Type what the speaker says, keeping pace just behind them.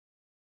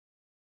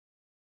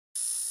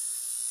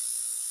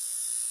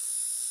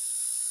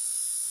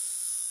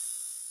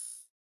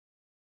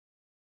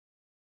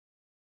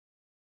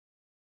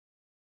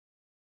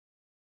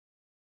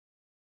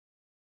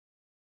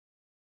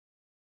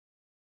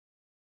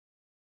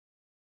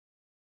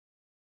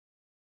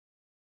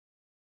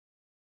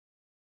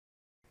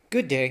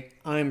Good day,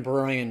 I'm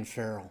Brian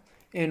Ferrill,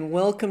 and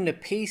welcome to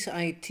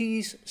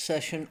PaceIT's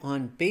session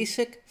on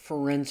basic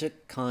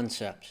forensic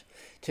concepts.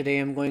 Today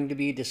I'm going to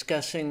be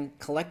discussing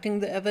collecting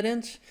the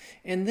evidence,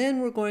 and then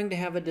we're going to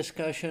have a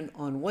discussion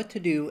on what to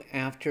do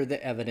after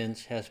the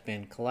evidence has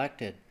been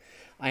collected.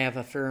 I have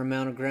a fair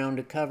amount of ground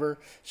to cover,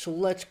 so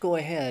let's go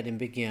ahead and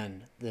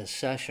begin this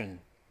session.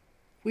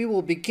 We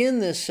will begin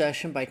this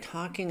session by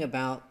talking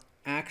about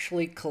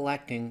actually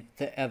collecting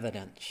the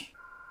evidence.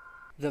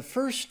 The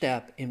first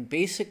step in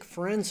basic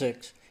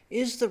forensics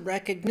is the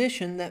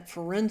recognition that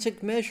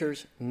forensic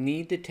measures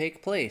need to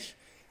take place,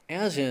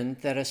 as in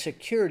that a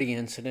security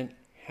incident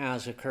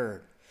has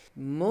occurred.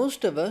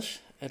 Most of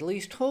us, at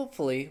least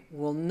hopefully,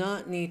 will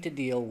not need to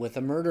deal with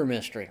a murder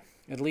mystery,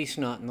 at least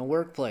not in the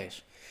workplace.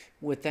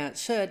 With that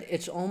said,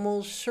 it's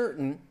almost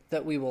certain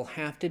that we will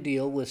have to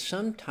deal with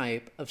some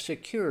type of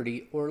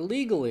security or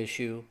legal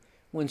issue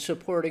when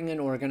supporting an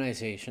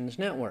organization's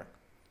network.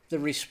 The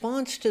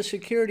response to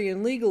security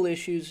and legal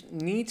issues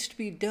needs to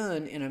be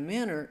done in a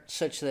manner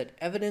such that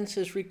evidence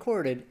is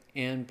recorded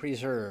and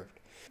preserved.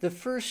 The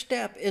first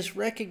step is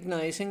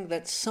recognizing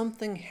that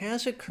something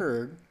has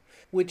occurred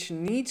which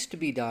needs to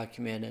be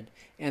documented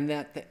and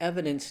that the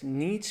evidence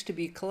needs to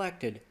be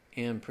collected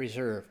and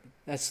preserved.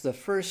 That's the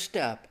first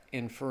step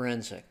in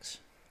forensics,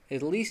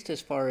 at least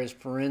as far as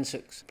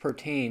forensics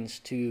pertains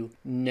to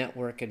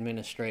network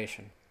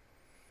administration.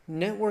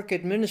 Network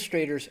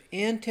administrators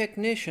and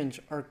technicians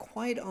are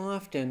quite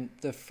often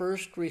the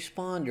first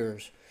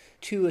responders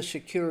to a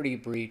security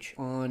breach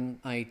on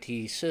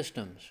IT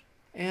systems.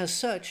 As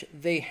such,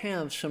 they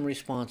have some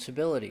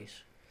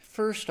responsibilities.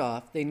 First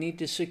off, they need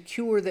to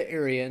secure the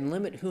area and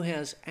limit who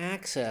has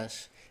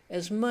access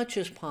as much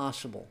as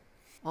possible.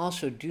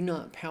 Also, do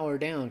not power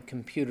down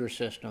computer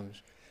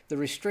systems. The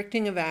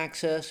restricting of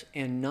access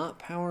and not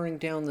powering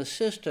down the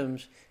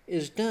systems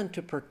is done to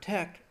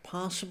protect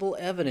possible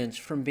evidence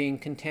from being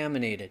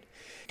contaminated.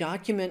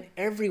 Document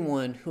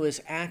everyone who has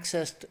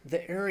accessed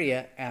the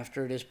area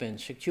after it has been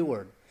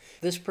secured.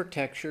 This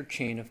protects your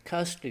chain of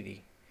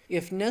custody.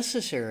 If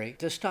necessary,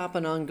 to stop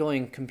an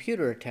ongoing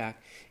computer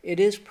attack, it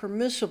is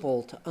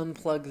permissible to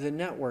unplug the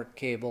network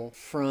cable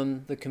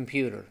from the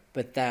computer,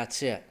 but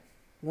that's it.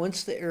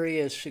 Once the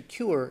area is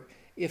secure,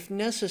 if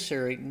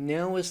necessary,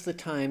 now is the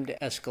time to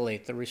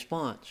escalate the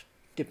response.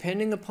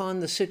 Depending upon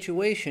the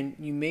situation,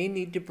 you may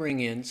need to bring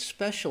in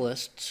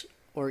specialists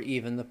or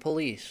even the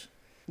police.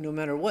 No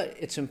matter what,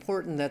 it's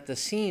important that the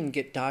scene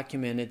get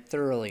documented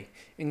thoroughly,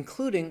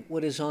 including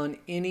what is on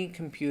any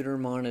computer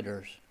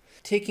monitors.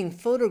 Taking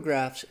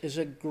photographs is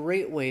a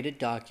great way to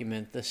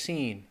document the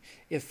scene.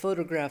 If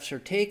photographs are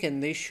taken,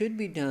 they should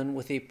be done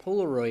with a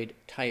Polaroid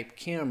type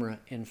camera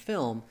and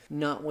film,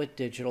 not with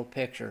digital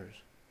pictures.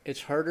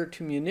 It's harder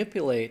to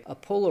manipulate a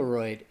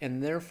Polaroid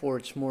and therefore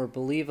it's more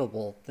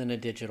believable than a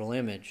digital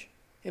image.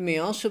 It may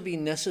also be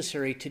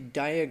necessary to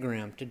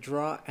diagram to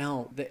draw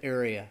out the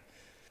area.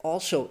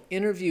 Also,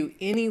 interview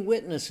any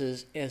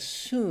witnesses as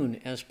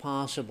soon as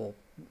possible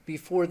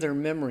before their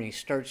memory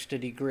starts to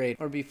degrade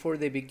or before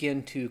they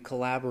begin to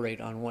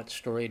collaborate on what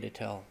story to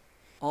tell.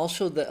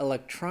 Also, the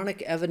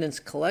electronic evidence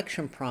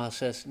collection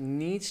process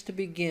needs to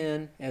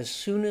begin as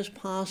soon as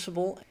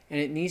possible,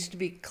 and it needs to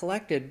be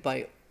collected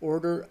by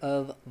order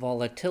of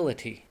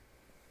volatility.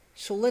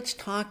 So let's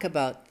talk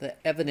about the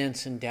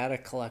evidence and data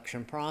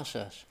collection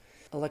process.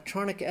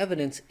 Electronic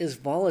evidence is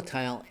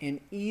volatile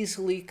and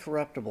easily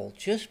corruptible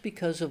just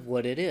because of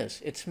what it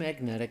is. It's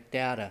magnetic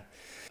data.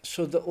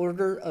 So the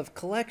order of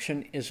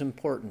collection is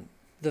important.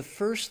 The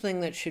first thing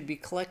that should be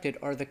collected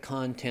are the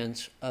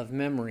contents of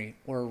memory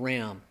or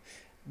RAM.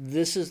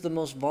 This is the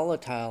most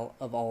volatile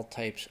of all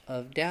types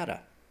of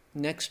data.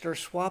 Next are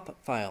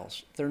swap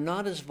files. They're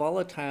not as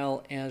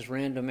volatile as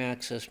random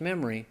access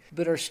memory,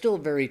 but are still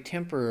very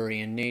temporary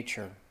in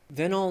nature.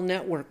 Then all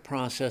network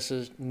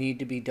processes need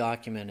to be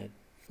documented,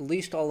 at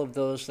least all of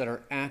those that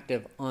are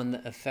active on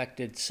the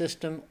affected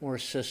system or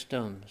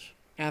systems.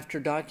 After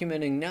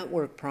documenting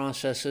network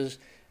processes,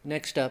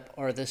 next up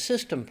are the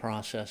system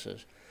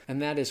processes,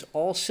 and that is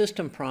all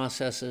system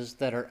processes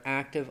that are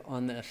active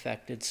on the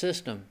affected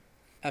system.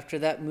 After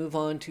that, move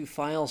on to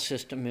file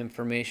system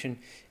information,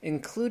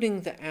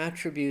 including the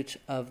attributes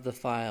of the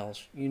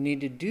files. You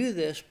need to do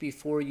this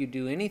before you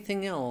do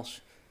anything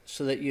else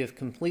so that you have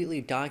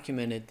completely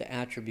documented the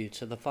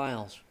attributes of the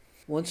files.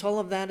 Once all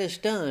of that is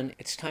done,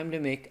 it's time to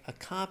make a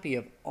copy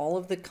of all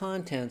of the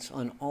contents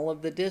on all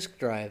of the disk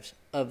drives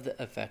of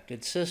the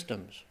affected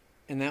systems.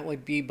 And that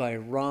would be by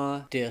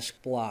raw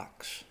disk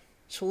blocks.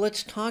 So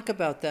let's talk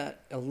about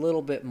that a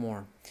little bit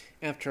more.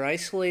 After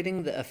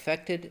isolating the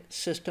affected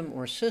system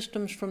or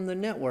systems from the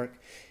network,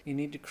 you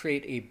need to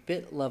create a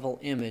bit level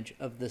image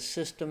of the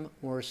system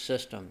or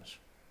systems.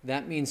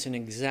 That means an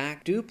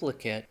exact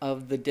duplicate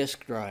of the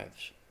disk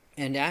drives.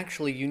 And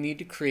actually, you need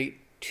to create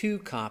two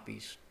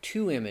copies,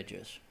 two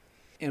images.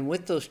 And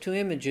with those two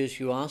images,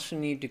 you also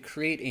need to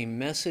create a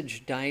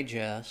message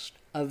digest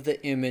of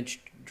the image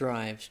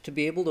drives to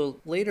be able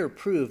to later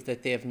prove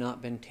that they have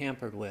not been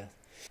tampered with.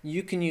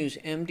 You can use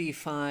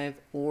MD5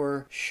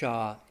 or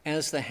SHA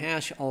as the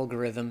hash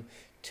algorithm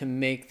to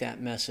make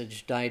that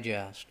message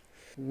digest.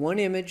 One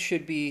image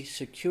should be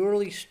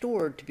securely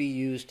stored to be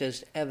used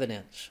as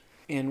evidence,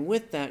 and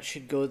with that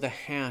should go the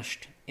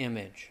hashed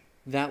image.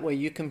 That way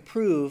you can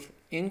prove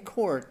in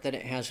court that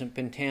it hasn't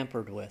been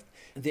tampered with.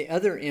 The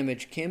other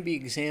image can be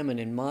examined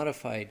and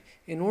modified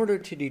in order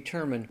to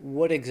determine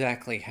what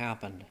exactly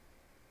happened.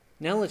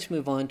 Now let's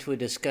move on to a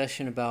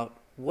discussion about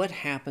what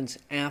happens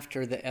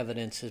after the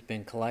evidence has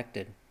been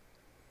collected.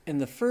 And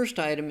the first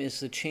item is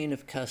the chain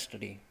of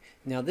custody.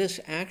 Now this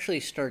actually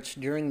starts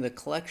during the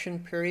collection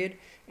period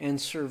and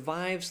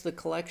survives the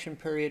collection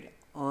period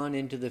on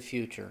into the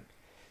future.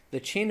 The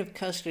chain of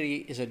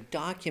custody is a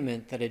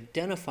document that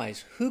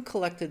identifies who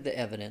collected the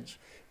evidence,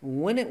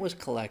 when it was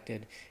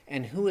collected,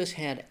 and who has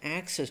had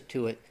access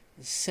to it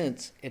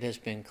since it has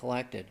been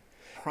collected.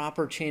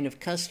 Proper chain of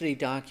custody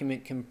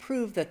document can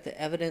prove that the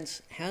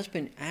evidence has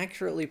been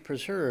accurately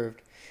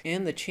preserved,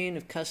 and the chain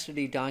of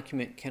custody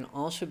document can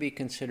also be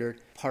considered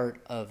part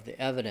of the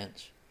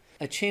evidence.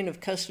 A chain of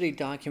custody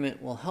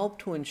document will help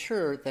to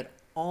ensure that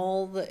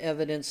all the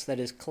evidence that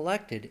is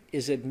collected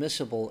is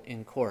admissible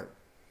in court.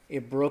 A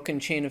broken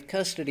chain of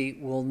custody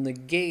will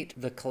negate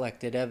the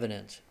collected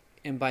evidence.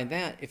 And by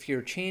that, if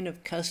your chain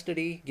of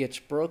custody gets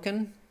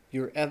broken,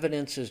 your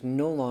evidence is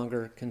no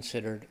longer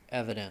considered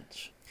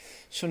evidence.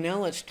 So now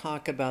let's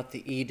talk about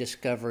the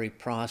e-discovery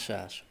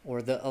process,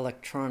 or the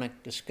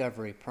electronic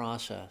discovery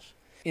process.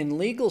 In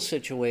legal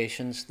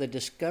situations, the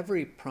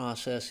discovery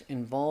process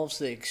involves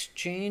the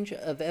exchange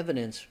of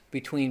evidence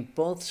between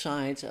both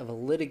sides of a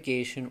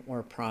litigation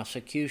or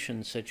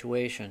prosecution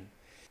situation.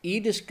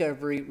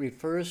 E-discovery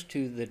refers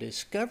to the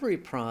discovery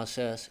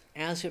process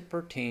as it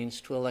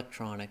pertains to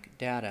electronic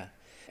data,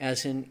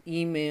 as in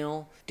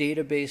email,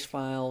 database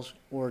files,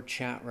 or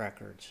chat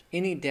records,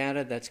 any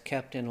data that's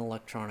kept in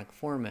electronic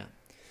format.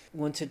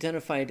 Once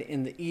identified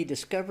in the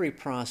e-discovery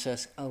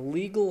process, a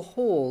legal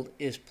hold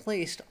is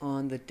placed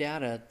on the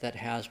data that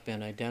has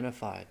been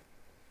identified.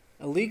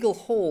 A legal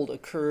hold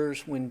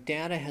occurs when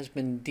data has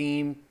been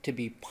deemed to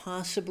be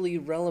possibly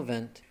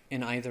relevant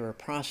in either a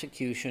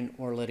prosecution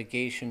or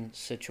litigation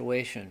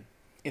situation.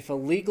 If a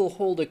legal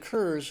hold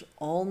occurs,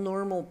 all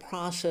normal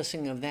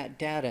processing of that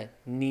data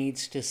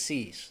needs to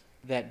cease.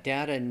 That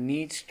data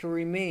needs to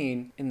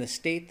remain in the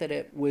state that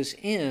it was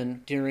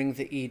in during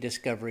the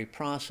e-discovery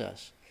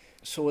process.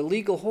 So a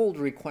legal hold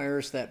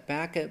requires that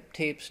backup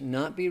tapes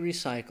not be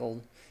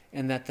recycled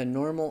and that the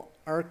normal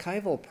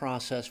archival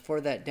process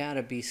for that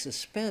data be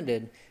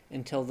suspended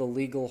until the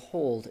legal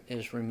hold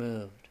is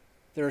removed.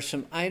 There are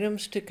some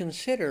items to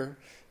consider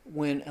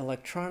when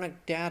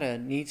electronic data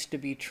needs to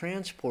be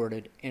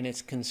transported and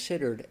it's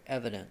considered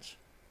evidence.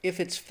 If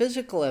it's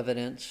physical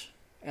evidence,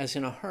 as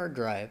in a hard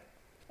drive,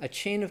 a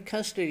chain of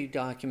custody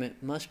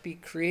document must be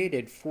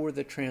created for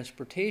the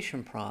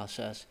transportation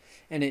process,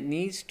 and it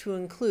needs to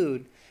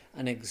include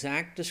an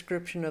exact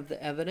description of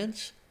the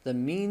evidence, the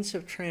means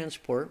of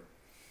transport,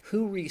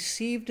 who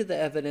received the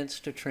evidence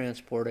to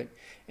transport it,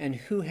 and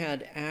who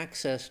had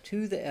access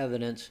to the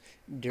evidence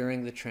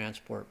during the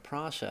transport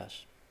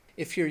process.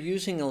 If you're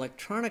using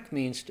electronic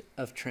means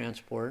of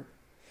transport,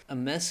 a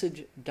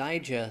message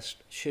digest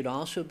should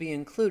also be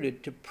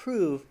included to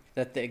prove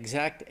that the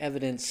exact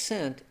evidence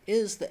sent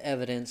is the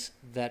evidence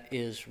that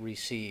is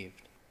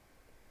received.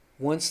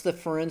 Once the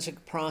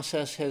forensic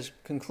process has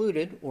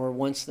concluded, or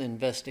once the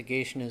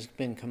investigation has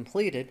been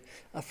completed,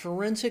 a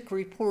forensic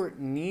report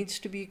needs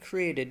to be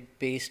created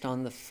based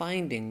on the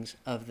findings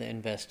of the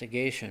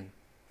investigation.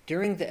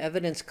 During the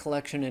evidence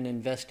collection and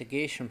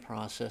investigation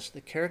process,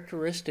 the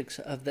characteristics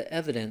of the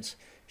evidence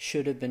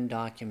should have been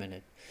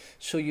documented,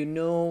 so you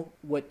know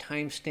what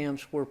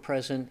timestamps were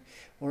present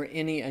or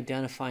any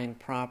identifying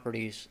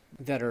properties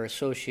that are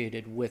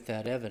associated with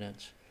that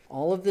evidence.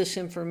 All of this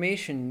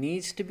information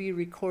needs to be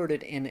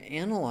recorded and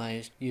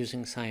analyzed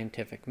using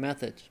scientific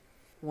methods.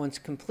 Once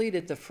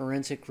completed, the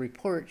forensic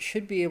report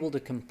should be able to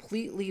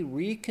completely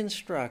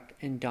reconstruct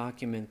and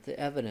document the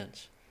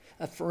evidence.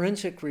 A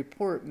forensic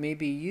report may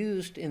be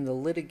used in the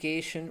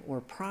litigation or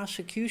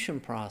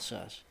prosecution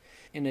process.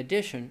 In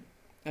addition,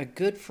 a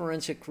good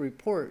forensic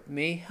report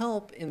may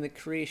help in the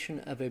creation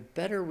of a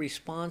better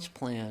response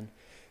plan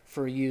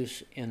for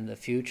use in the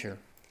future.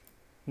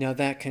 Now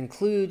that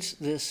concludes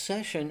this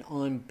session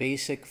on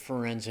basic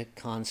forensic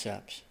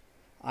concepts.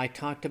 I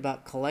talked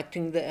about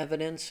collecting the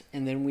evidence,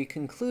 and then we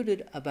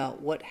concluded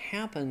about what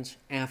happens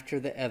after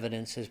the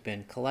evidence has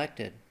been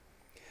collected.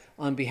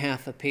 On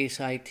behalf of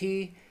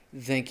PaceIT,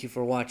 thank you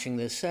for watching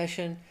this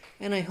session,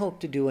 and I hope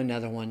to do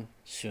another one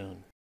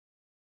soon.